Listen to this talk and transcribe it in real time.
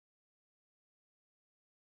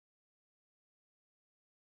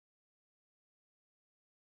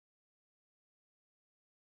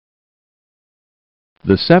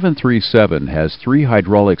The 737 has three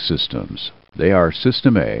hydraulic systems. They are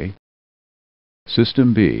System A,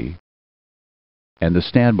 System B, and the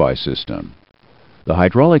standby system. The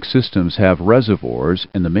hydraulic systems have reservoirs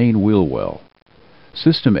in the main wheel well.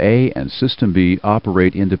 System A and System B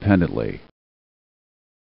operate independently.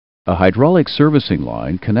 A hydraulic servicing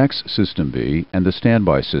line connects System B and the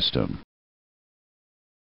standby system.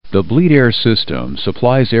 The bleed air system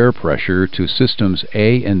supplies air pressure to Systems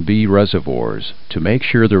A and B reservoirs to make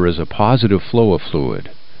sure there is a positive flow of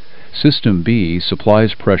fluid. System B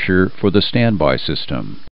supplies pressure for the standby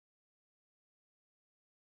system.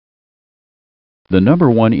 The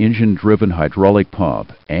number 1 engine-driven hydraulic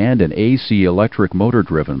pump and an AC electric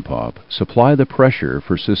motor-driven pump supply the pressure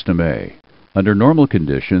for System A. Under normal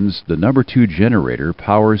conditions, the number 2 generator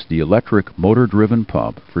powers the electric motor-driven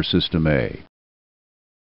pump for System A.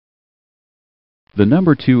 The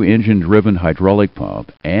number 2 engine-driven hydraulic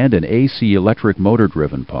pump and an AC electric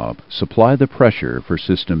motor-driven pump supply the pressure for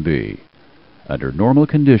System B. Under normal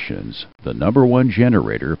conditions, the number 1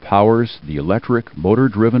 generator powers the electric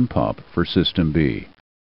motor-driven pump for System B.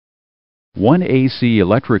 One AC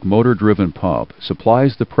electric motor-driven pump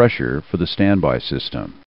supplies the pressure for the standby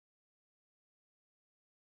system.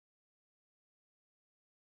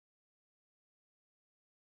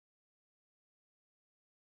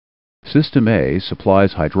 System A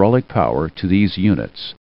supplies hydraulic power to these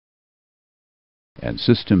units, and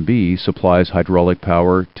System B supplies hydraulic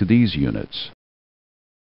power to these units.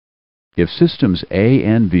 If Systems A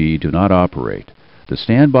and B do not operate, the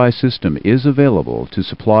standby system is available to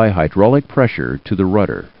supply hydraulic pressure to the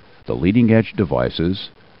rudder, the leading edge devices,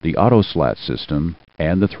 the auto slat system,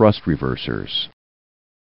 and the thrust reversers.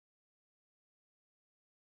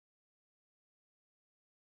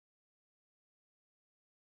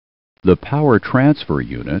 The Power Transfer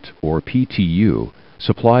Unit, or PTU,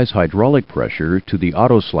 supplies hydraulic pressure to the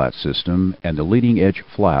auto slat system and the leading edge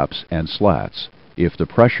flaps and slats if the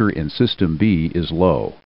pressure in System B is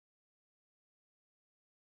low.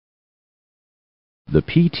 The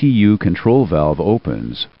PTU control valve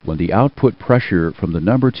opens when the output pressure from the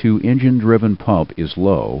number 2 engine-driven pump is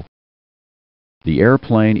low, the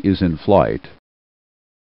airplane is in flight,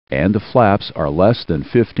 and the flaps are less than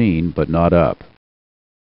 15 but not up.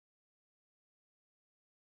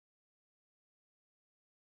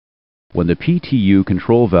 When the PTU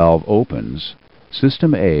control valve opens,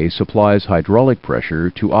 System A supplies hydraulic pressure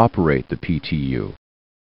to operate the PTU.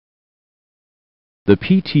 The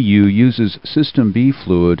PTU uses System B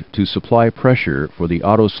fluid to supply pressure for the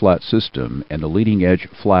auto slat system and the leading edge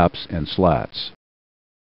flaps and slats.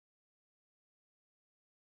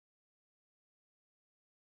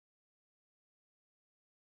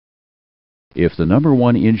 If the number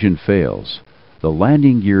 1 engine fails, the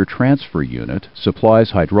landing gear transfer unit supplies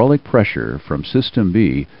hydraulic pressure from System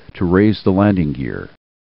B to raise the landing gear.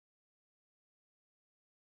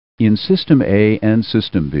 In System A and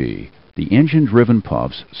System B, the engine-driven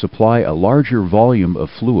pumps supply a larger volume of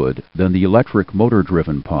fluid than the electric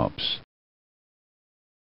motor-driven pumps.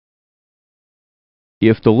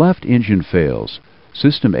 If the left engine fails,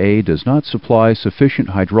 System A does not supply sufficient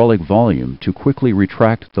hydraulic volume to quickly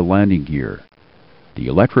retract the landing gear. The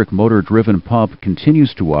electric motor-driven pump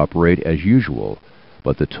continues to operate as usual,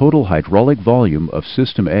 but the total hydraulic volume of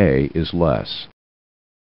System A is less.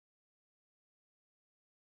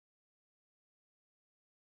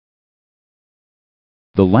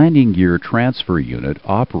 The landing gear transfer unit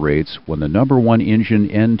operates when the number 1 engine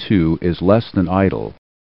N2 is less than idle.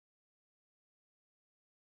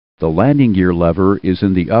 The landing gear lever is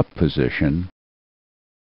in the up position,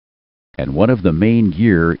 and one of the main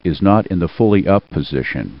gear is not in the fully up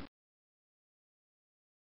position.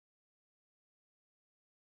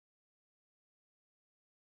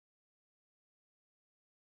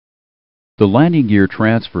 The landing gear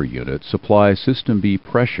transfer unit supplies System B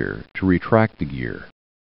pressure to retract the gear.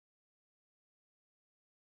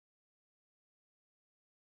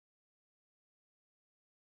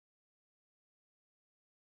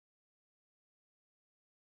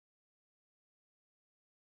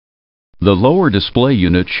 The lower display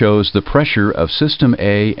unit shows the pressure of System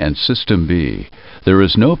A and System B. There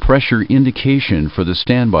is no pressure indication for the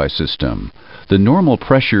standby system. The normal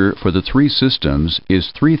pressure for the 3 systems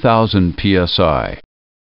is 3000 psi.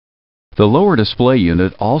 The lower display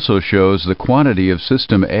unit also shows the quantity of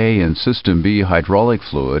System A and System B hydraulic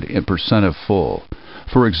fluid in percent of full.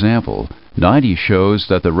 For example, 90 shows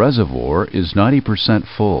that the reservoir is 90%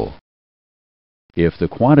 full. If the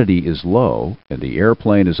quantity is low and the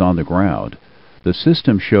airplane is on the ground, the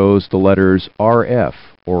system shows the letters RF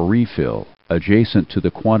or refill adjacent to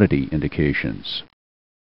the quantity indications.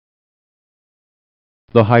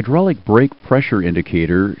 The hydraulic brake pressure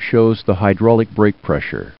indicator shows the hydraulic brake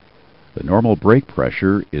pressure. The normal brake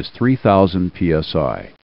pressure is 3,000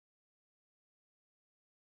 psi.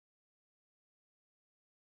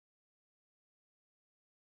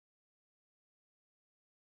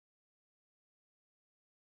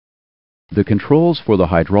 The controls for the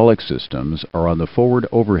hydraulic systems are on the forward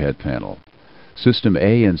overhead panel. System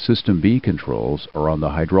A and System B controls are on the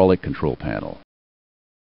hydraulic control panel.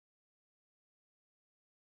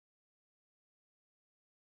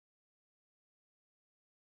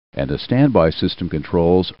 And the standby system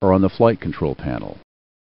controls are on the flight control panel.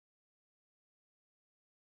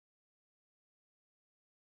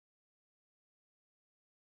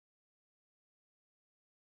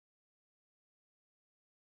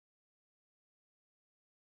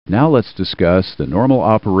 Now let's discuss the normal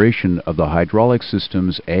operation of the hydraulic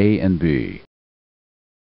systems A and B.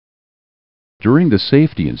 During the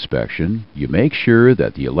safety inspection, you make sure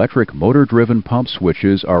that the electric motor-driven pump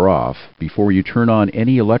switches are off before you turn on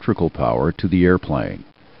any electrical power to the airplane.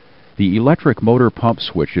 The electric motor pump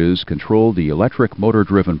switches control the electric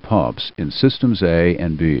motor-driven pumps in Systems A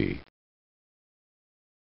and B.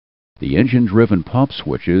 The engine-driven pump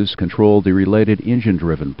switches control the related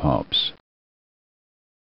engine-driven pumps.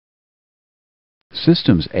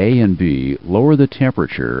 Systems A and B lower the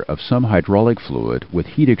temperature of some hydraulic fluid with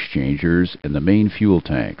heat exchangers in the main fuel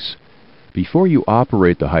tanks. Before you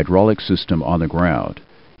operate the hydraulic system on the ground,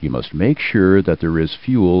 you must make sure that there is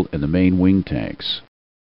fuel in the main wing tanks.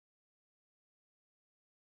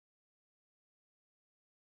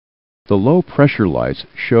 The low pressure lights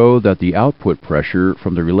show that the output pressure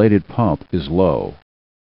from the related pump is low.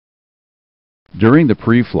 During the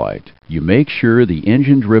pre-flight, you make sure the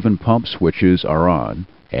engine-driven pump switches are on,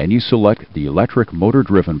 and you select the electric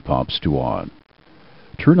motor-driven pumps to on.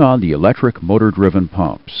 Turn on the electric motor-driven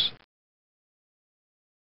pumps.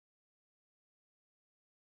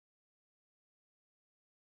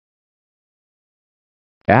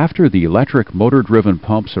 After the electric motor-driven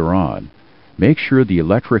pumps are on, make sure the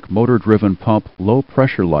electric motor-driven pump low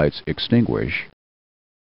pressure lights extinguish.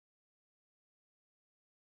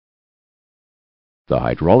 The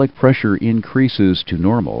hydraulic pressure increases to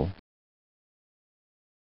normal.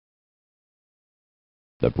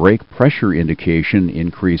 The brake pressure indication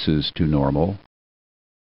increases to normal.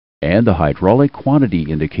 And the hydraulic quantity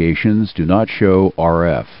indications do not show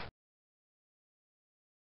RF.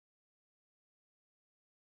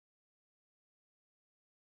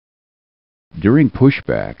 During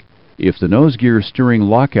pushback, if the nose gear steering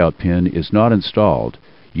lockout pin is not installed,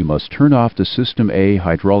 you must turn off the System A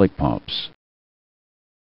hydraulic pumps.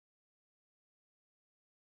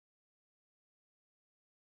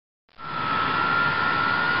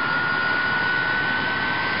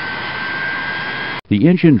 The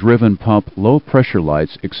engine-driven pump low pressure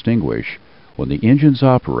lights extinguish when the engines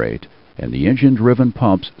operate and the engine-driven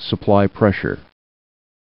pumps supply pressure.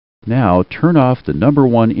 Now turn off the number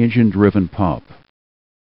 1 engine-driven pump.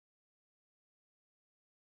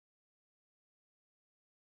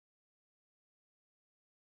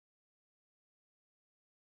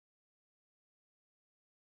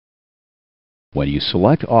 When you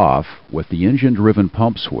select off with the engine-driven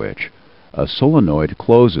pump switch, a solenoid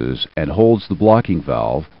closes and holds the blocking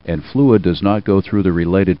valve, and fluid does not go through the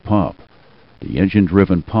related pump. The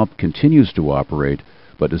engine-driven pump continues to operate,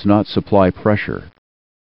 but does not supply pressure.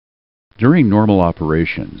 During normal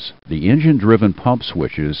operations, the engine-driven pump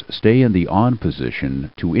switches stay in the on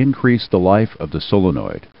position to increase the life of the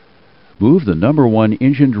solenoid. Move the number 1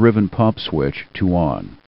 engine-driven pump switch to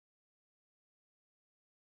on.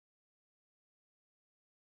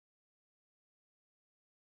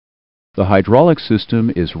 The hydraulic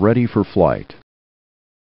system is ready for flight.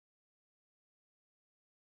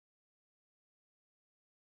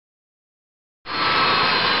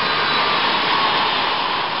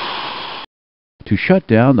 To shut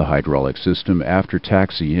down the hydraulic system after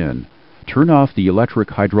taxi-in, turn off the electric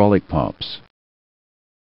hydraulic pumps.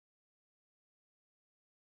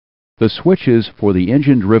 The switches for the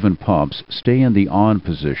engine-driven pumps stay in the on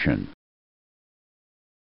position.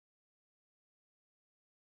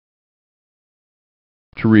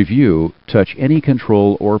 To review, touch any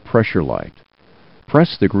control or pressure light.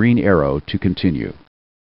 Press the green arrow to continue.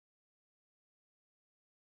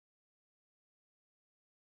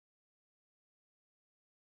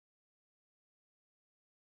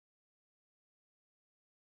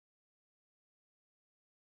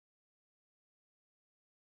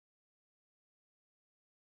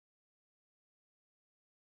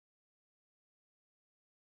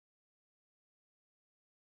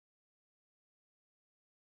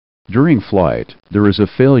 During flight, there is a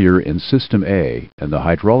failure in System A and the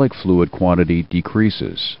hydraulic fluid quantity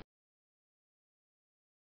decreases.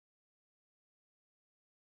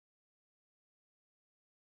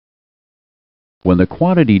 When the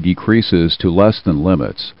quantity decreases to less than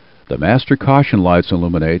limits, the master caution lights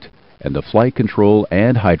illuminate and the flight control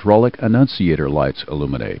and hydraulic annunciator lights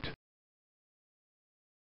illuminate.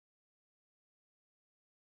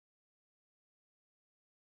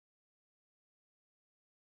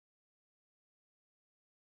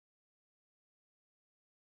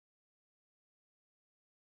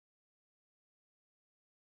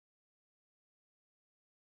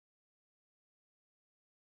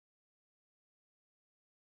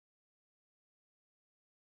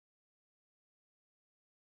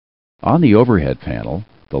 On the overhead panel,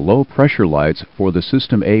 the low pressure lights for the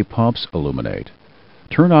System A pumps illuminate.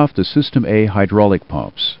 Turn off the System A hydraulic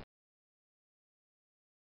pumps.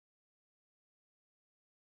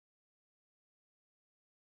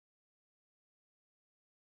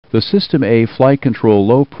 The System A flight control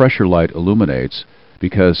low pressure light illuminates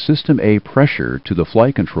because System A pressure to the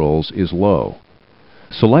flight controls is low.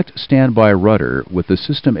 Select Standby Rudder with the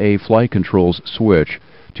System A flight controls switch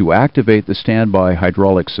to activate the standby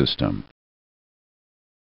hydraulic system.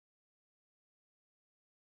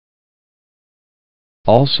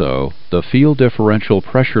 Also, the field differential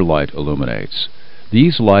pressure light illuminates.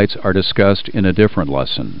 These lights are discussed in a different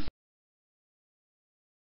lesson.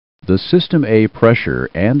 The System A pressure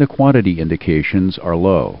and the quantity indications are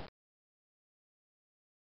low.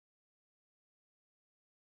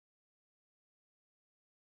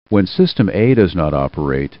 When System A does not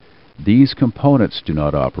operate, these components do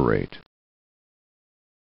not operate.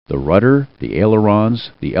 The rudder, the ailerons,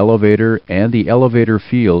 the elevator, and the elevator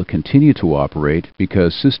field continue to operate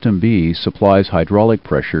because System B supplies hydraulic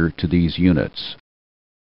pressure to these units.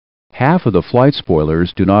 Half of the flight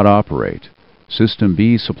spoilers do not operate. System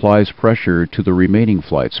B supplies pressure to the remaining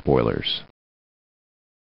flight spoilers.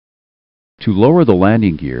 To lower the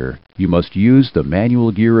landing gear, you must use the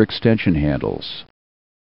manual gear extension handles.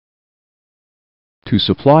 To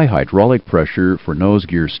supply hydraulic pressure for nose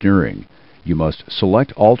gear steering, you must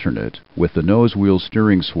select alternate with the nose wheel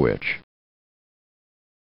steering switch.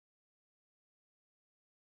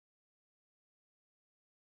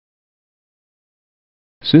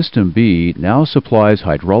 System B now supplies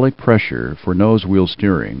hydraulic pressure for nose wheel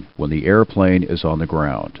steering when the airplane is on the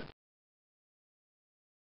ground.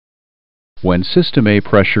 When System A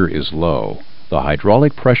pressure is low, the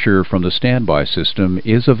hydraulic pressure from the standby system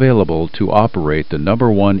is available to operate the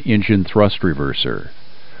 #1 engine thrust reverser.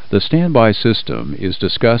 The standby system is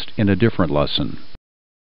discussed in a different lesson.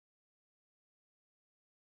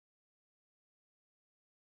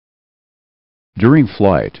 During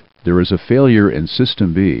flight, there is a failure in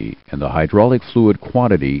System B and the hydraulic fluid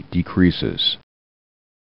quantity decreases.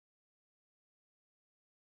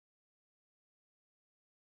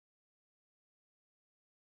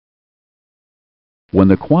 When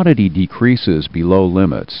the quantity decreases below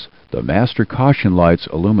limits, the master caution lights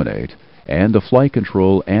illuminate and the flight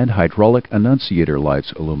control and hydraulic annunciator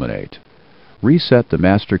lights illuminate. Reset the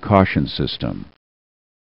master caution system.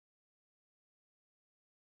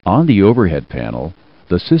 On the overhead panel,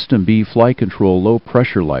 the System B flight control low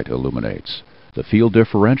pressure light illuminates. The field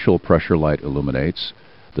differential pressure light illuminates.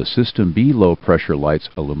 The System B low pressure lights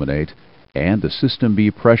illuminate, and the System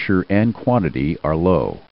B pressure and quantity are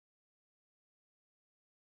low.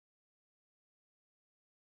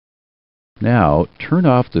 Now, turn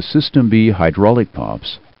off the System B hydraulic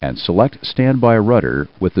pumps and select Standby Rudder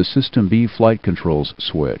with the System B flight controls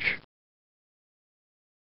switch.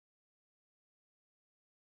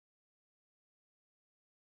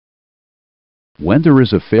 When there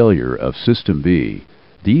is a failure of System B,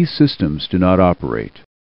 these systems do not operate.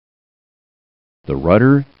 The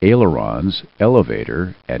rudder, ailerons,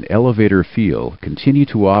 elevator, and elevator field continue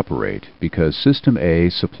to operate because System A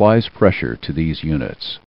supplies pressure to these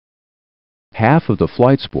units. Half of the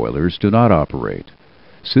flight spoilers do not operate.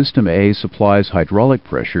 System A supplies hydraulic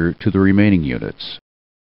pressure to the remaining units.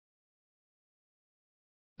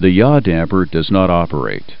 The yaw damper does not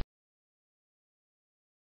operate.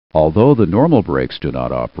 Although the normal brakes do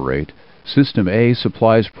not operate, System A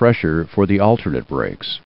supplies pressure for the alternate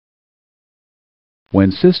brakes.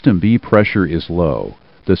 When System B pressure is low,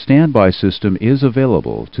 the standby system is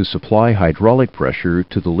available to supply hydraulic pressure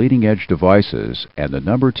to the leading edge devices and the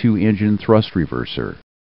 #2 engine thrust reverser.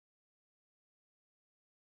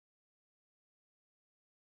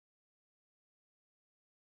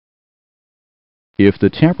 If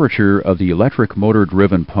the temperature of the electric motor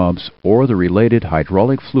driven pumps or the related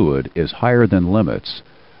hydraulic fluid is higher than limits,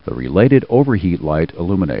 The related overheat light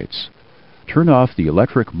illuminates. Turn off the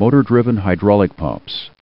electric motor-driven hydraulic pumps.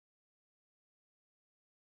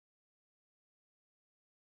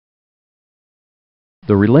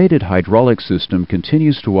 The related hydraulic system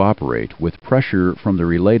continues to operate with pressure from the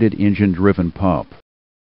related engine-driven pump.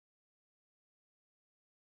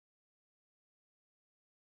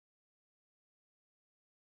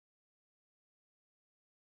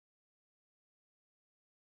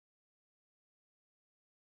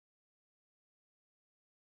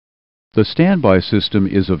 The standby system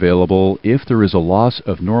is available if there is a loss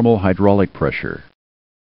of normal hydraulic pressure.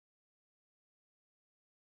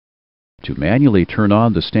 To manually turn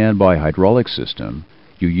on the standby hydraulic system,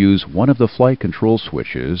 you use one of the flight control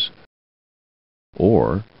switches,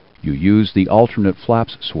 or you use the alternate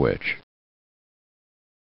flaps switch.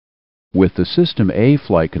 With the System A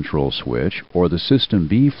flight control switch or the System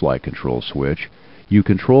B flight control switch, you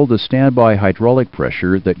control the standby hydraulic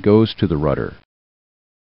pressure that goes to the rudder.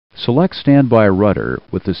 Select Standby Rudder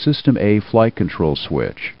with the System A flight control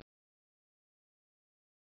switch.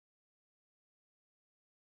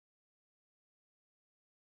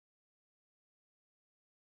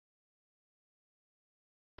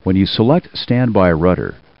 When you select Standby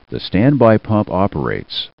Rudder, the standby pump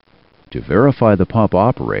operates. To verify the pump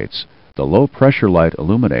operates, the low pressure light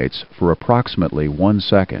illuminates for approximately 1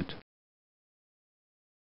 second.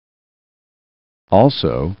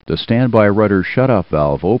 Also, the standby rudder shutoff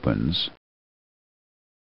valve opens,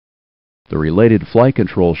 the related flight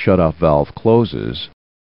control shutoff valve closes,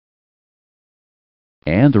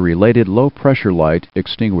 and the related low pressure light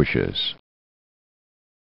extinguishes.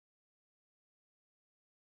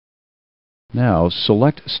 Now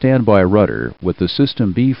select Standby Rudder with the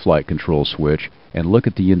System B flight control switch and look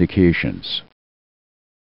at the indications.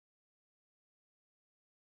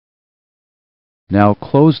 Now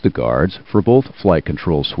close the guards for both flight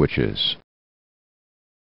control switches.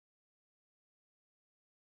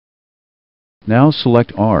 Now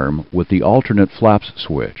select Arm with the alternate flaps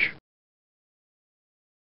switch.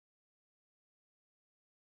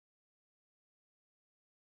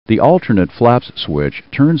 The alternate flaps switch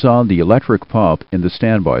turns on the electric pump in the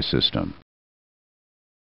standby system.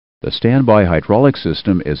 The standby hydraulic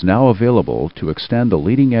system is now available to extend the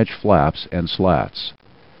leading edge flaps and slats.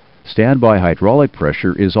 Standby hydraulic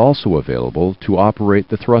pressure is also available to operate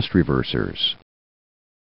the thrust reversers.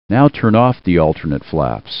 Now turn off the alternate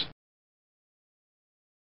flaps.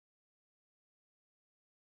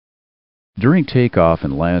 During takeoff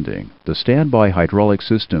and landing, the standby hydraulic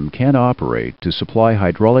system can operate to supply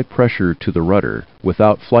hydraulic pressure to the rudder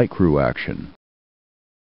without flight crew action.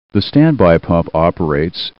 The standby pump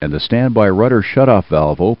operates and the standby rudder shutoff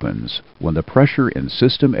valve opens when the pressure in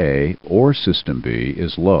System A or System B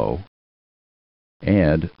is low,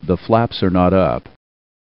 and the flaps are not up,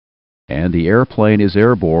 and the airplane is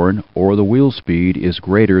airborne or the wheel speed is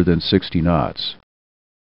greater than 60 knots.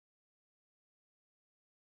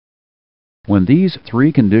 When these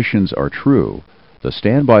three conditions are true, the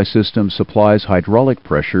standby system supplies hydraulic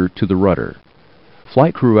pressure to the rudder.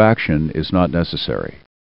 Flight crew action is not necessary.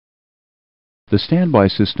 The standby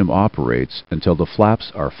system operates until the flaps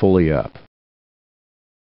are fully up.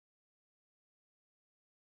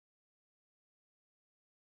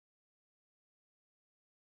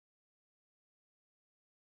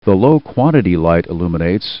 The low quantity light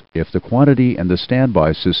illuminates if the quantity in the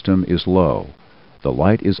standby system is low. The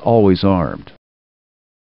light is always armed.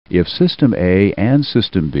 If System A and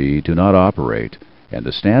System B do not operate, and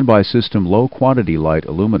the standby system low quantity light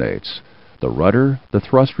illuminates, the rudder, the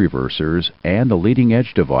thrust reversers, and the leading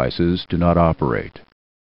edge devices do not operate.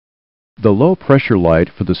 The low pressure light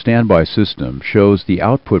for the standby system shows the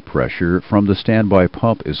output pressure from the standby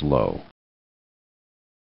pump is low.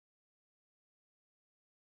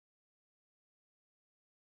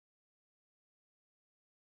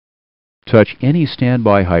 Touch any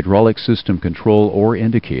standby hydraulic system control or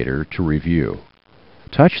indicator to review.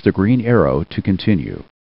 Touch the green arrow to continue.